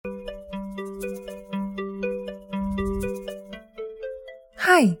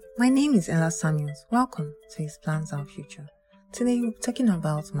Hi, my name is Ella Samuels. Welcome to His Plans Our Future. Today we're talking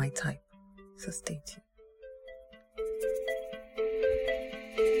about my type, so stay tuned.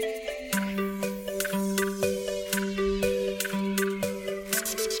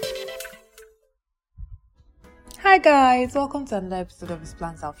 Hi guys, welcome to another episode of His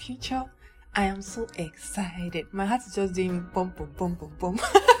Plans Our Future. I am so excited. My heart is just doing bum bum bum bum bum.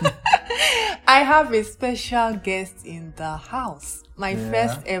 I have a special guest in the house. My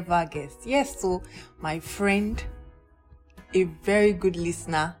first ever guest. Yes, so my friend, a very good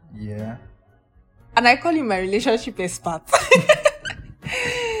listener. Yeah. And I call him my relationship expert.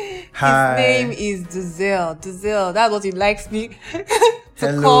 Hi. His name is Duzel. Duzel, that's what he likes me to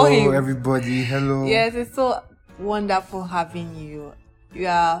Hello, call him. everybody. Hello. Yes, it's so wonderful having you. You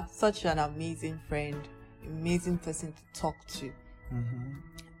are such an amazing friend, amazing person to talk to. Mm-hmm.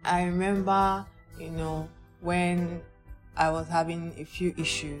 I remember, when I was having a few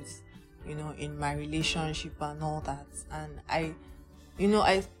issues, in my relationship and all that. And I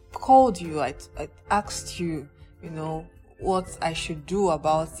called you, I asked you, what I should do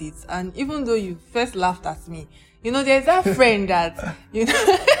about it. And even though you first laughed at me, there's that friend that,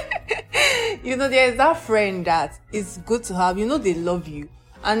 there's that friend that is good to have, they love you.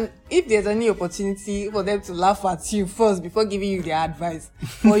 And if there's any opportunity for them to laugh at you first before giving you their advice,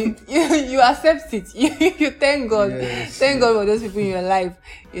 or you accept it, you thank God. Yes. Thank God for those people in your life.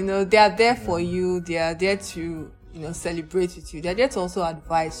 They are there for you. They are there to, celebrate with you. They're there to also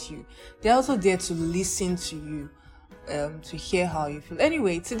advise you. They're also there to listen to you, to hear how you feel.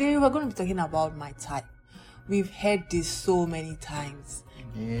 Anyway, today we're going to be talking about my type. We've heard this so many times.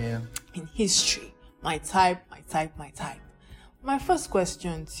 Yeah. In history, my type, my type, my type. My first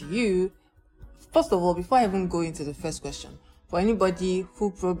question to you, first of all, before I even go into the first question, for anybody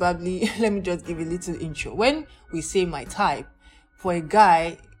who probably, let me just give a little intro. When we say my type, for a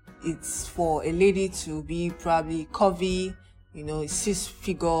guy, it's for a lady to be probably curvy,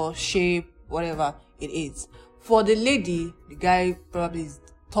 6-figure shape, whatever it is. For the lady, the guy probably is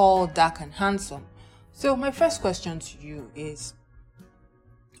tall, dark, and handsome. So my first question to you is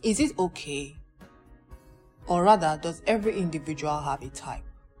it okay? Or rather, does every individual have a type?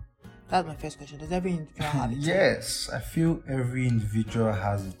 That's my first question. Does every individual have a type? Yes, I feel every individual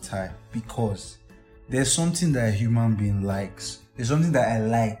has a type because there's something that a human being likes. There's something that I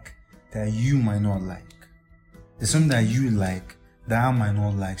like that you might not like. There's something that you like that I might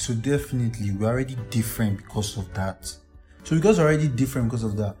not like. So definitely, we're already different because of that. So because we're already different because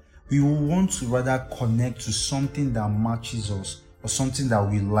of that, we will want to rather connect to something that matches us or something that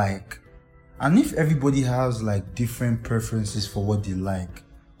we like. And if everybody has like different preferences for what they like,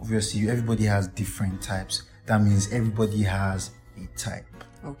 obviously everybody has different types. That means everybody has a type.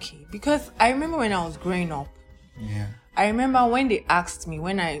 Okay, because I remember when I was growing up, Yeah. I remember when they asked me,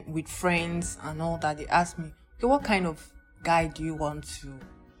 with friends and all that, they asked me, okay, what kind of guy do you want to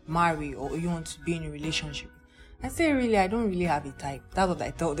marry or you want to be in a relationship? I say, really, I don't really have a type. That's what I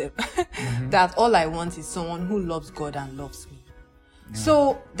told them. Mm-hmm. That all I want is someone who loves God and loves me. Yeah.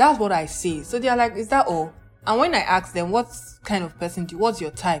 So that's what I say. So they're like, is that all? And when I ask them, what kind of person what's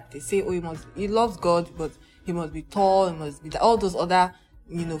your type? They say, he loves God, but he must be tall, he must be all those other,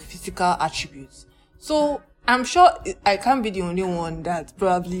 physical attributes. So I'm sure I can't be the only one that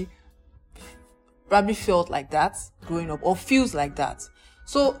probably felt like that growing up or feels like that.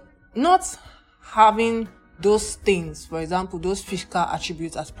 So not having those things, for example, those physical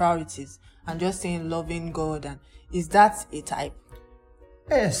attributes as priorities and just saying loving God, and is that a type?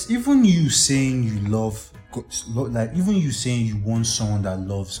 Yes, even you saying you love God, like even you saying you want someone that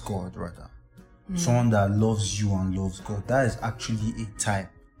loves God, rather. Someone that loves you and loves God, that is actually a type.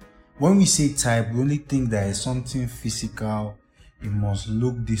 When we say type, we only think that it's something physical. It must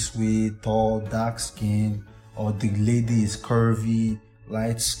look this way, tall, dark skin, or the lady is curvy,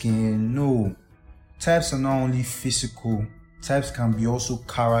 light skin. No. Types are not only physical. Types can be also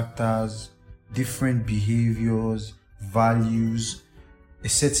characters, different behaviors, values, a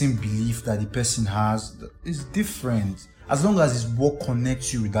certain belief that the person has is different. As long as it's what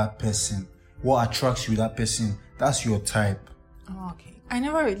connects you with that person, what attracts you with that person, that's your type. Oh, okay. I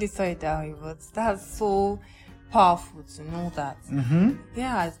never really saw it that way, but that's so powerful to know that. Mm-hmm.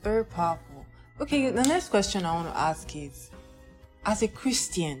 Yeah, it's very powerful. Okay, the next question I want to ask is, as a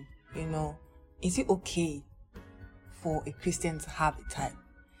Christian, is it okay for a Christian to have a type?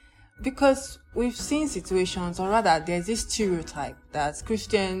 Because we've seen situations, or rather there's this stereotype that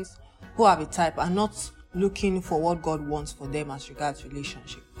Christians who have a type are not looking for what God wants for them as regards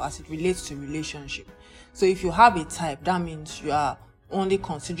relationship, as it relates to relationship. So if you have a type, that means you are only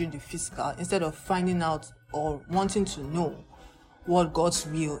considering the physical instead of finding out or wanting to know what God's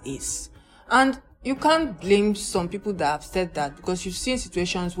will is. And you can't blame some people that have said that, because you've seen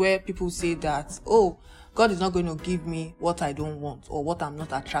situations where people say that, oh, God is not going to give me what I don't want or what I'm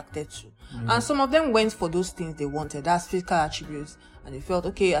not attracted to. And some of them went for those things they wanted, that's physical attributes, and they felt,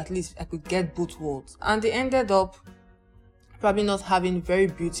 okay, at least I could get both worlds. And they ended up probably not having very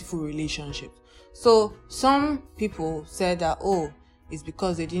beautiful relationships. So some people said that, oh, it's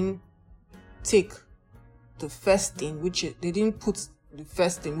because they didn't take the first thing, they didn't put the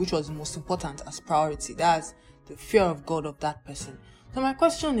first thing, which was the most important, as priority. That's the fear of God of that person. So my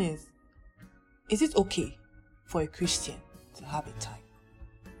question is it okay for a Christian to have a type?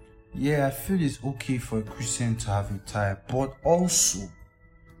 Yeah, I feel it's okay for a Christian to have a type, but also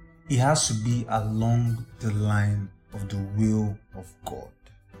it has to be along the line of the will of God.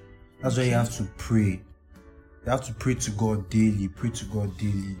 That's why you have to pray. You have to pray to God daily,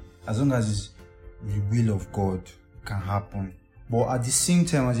 as long as it's the will of God can happen. But at the same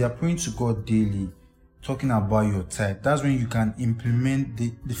time, as you're praying to God daily, talking about your type, that's when you can implement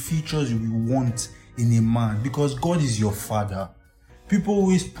the features you want in a man, because God is your father. People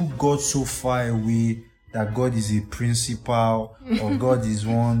always put God so far away that God is a principal or God is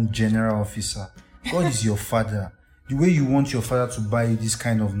one general officer. God is your father. The way you want your father to buy you this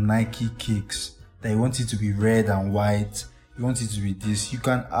kind of Nike cakes, that you want it to be red and white, you want it to be this, you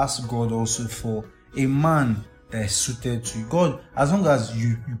can ask God also for a man that is suited to you. God, as long as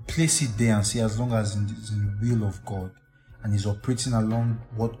you place it there and say, as long as it's in the will of God and is operating along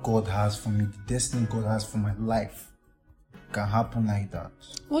what God has for me, the destiny God has for my life, can happen like that.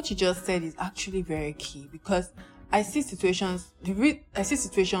 What you just said is actually very key, because I see situations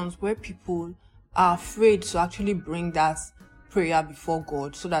where people are afraid to actually bring that prayer before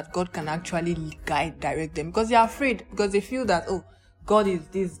God so that God can actually direct them, because they are afraid, because they feel that, oh, God is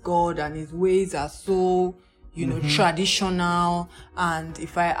this God and his ways are so, traditional, and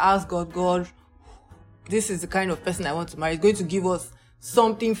if I ask God, this is the kind of person I want to marry, he's going to give us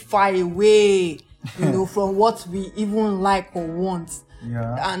something far away, from what we even like or want,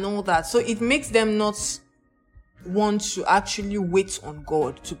 and all that. So it makes them not want to actually wait on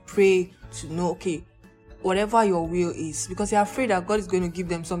God to pray, to know, okay, whatever your will is, because they're afraid that God is going to give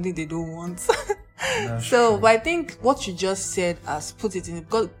them something they don't want. So, but I think what you just said has put it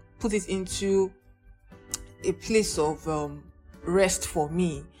into a place of rest for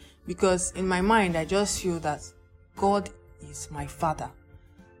me, because in my mind I just feel that God is my father,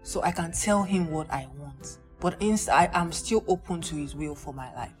 so I can tell him what I want, but I am still open to his will for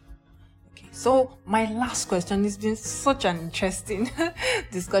my life. Okay, so my last question, it's been such an interesting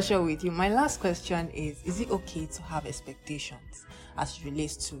discussion with you. My last question is it okay to have expectations as it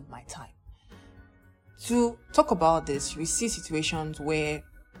relates to my type? To talk about this, we see situations where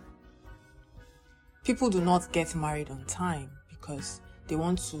people do not get married on time because they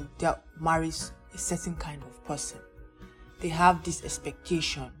marry a certain kind of person. They have this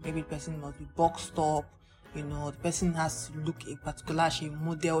expectation. Maybe the person must be boxed up, the person has to look a particular shape,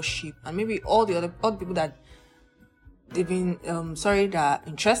 model shape, and maybe all the people that they've been that are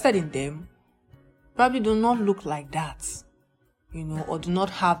interested in them probably do not look like that, or do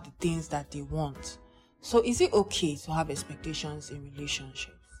not have the things that they want. So is it okay to have expectations in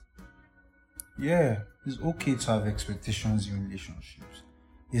relationships? Yeah, it's okay to have expectations in relationships.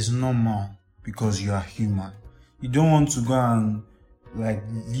 It's normal, because you are human. You don't want to go and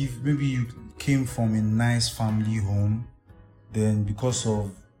leave. Maybe you came from a nice family home, then because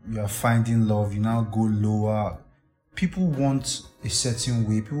of you are finding love, you now go lower. People want a certain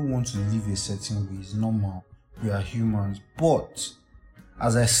way. People want to live a certain way. It's normal. We are humans. But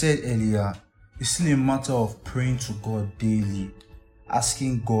as I said earlier, it's still a matter of praying to God daily,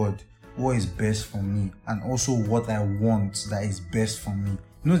 asking God what is best for me, and also what I want that is best for me.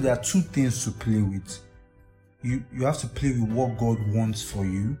 There are two things to play with. You have to play with what God wants for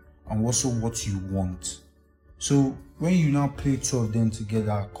you and also what you want. So when you now play two of them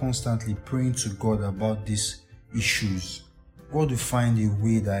together, constantly praying to God about these issues, God will find a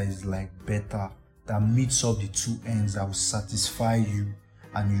way that is better, that meets up the two ends, that will satisfy you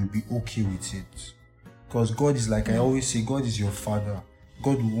and you'll be okay with it. Because God is, I always say, God is your father.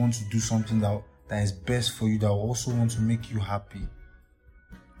 God will want to do something that is best for you, that will also want to make you happy.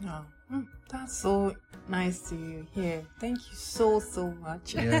 Yeah. That's so nice to hear. Thank you so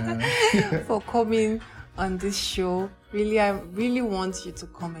much for coming on this show. Really, I really want you to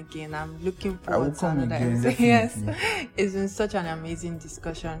come again. I'm looking forward to another episode. Yes, it's been such an amazing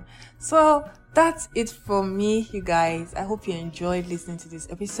discussion. So that's it from me, you guys. I hope you enjoyed listening to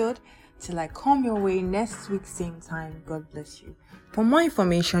this episode. Till I come your way next week, same time. God bless you. For more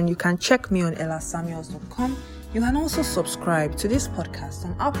information, you can check me on ellasamuels.com You can also subscribe to this podcast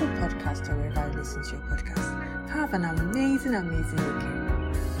on Apple Podcasts or wherever you listen to your podcast. Have an amazing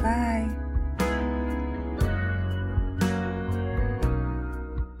weekend. Bye.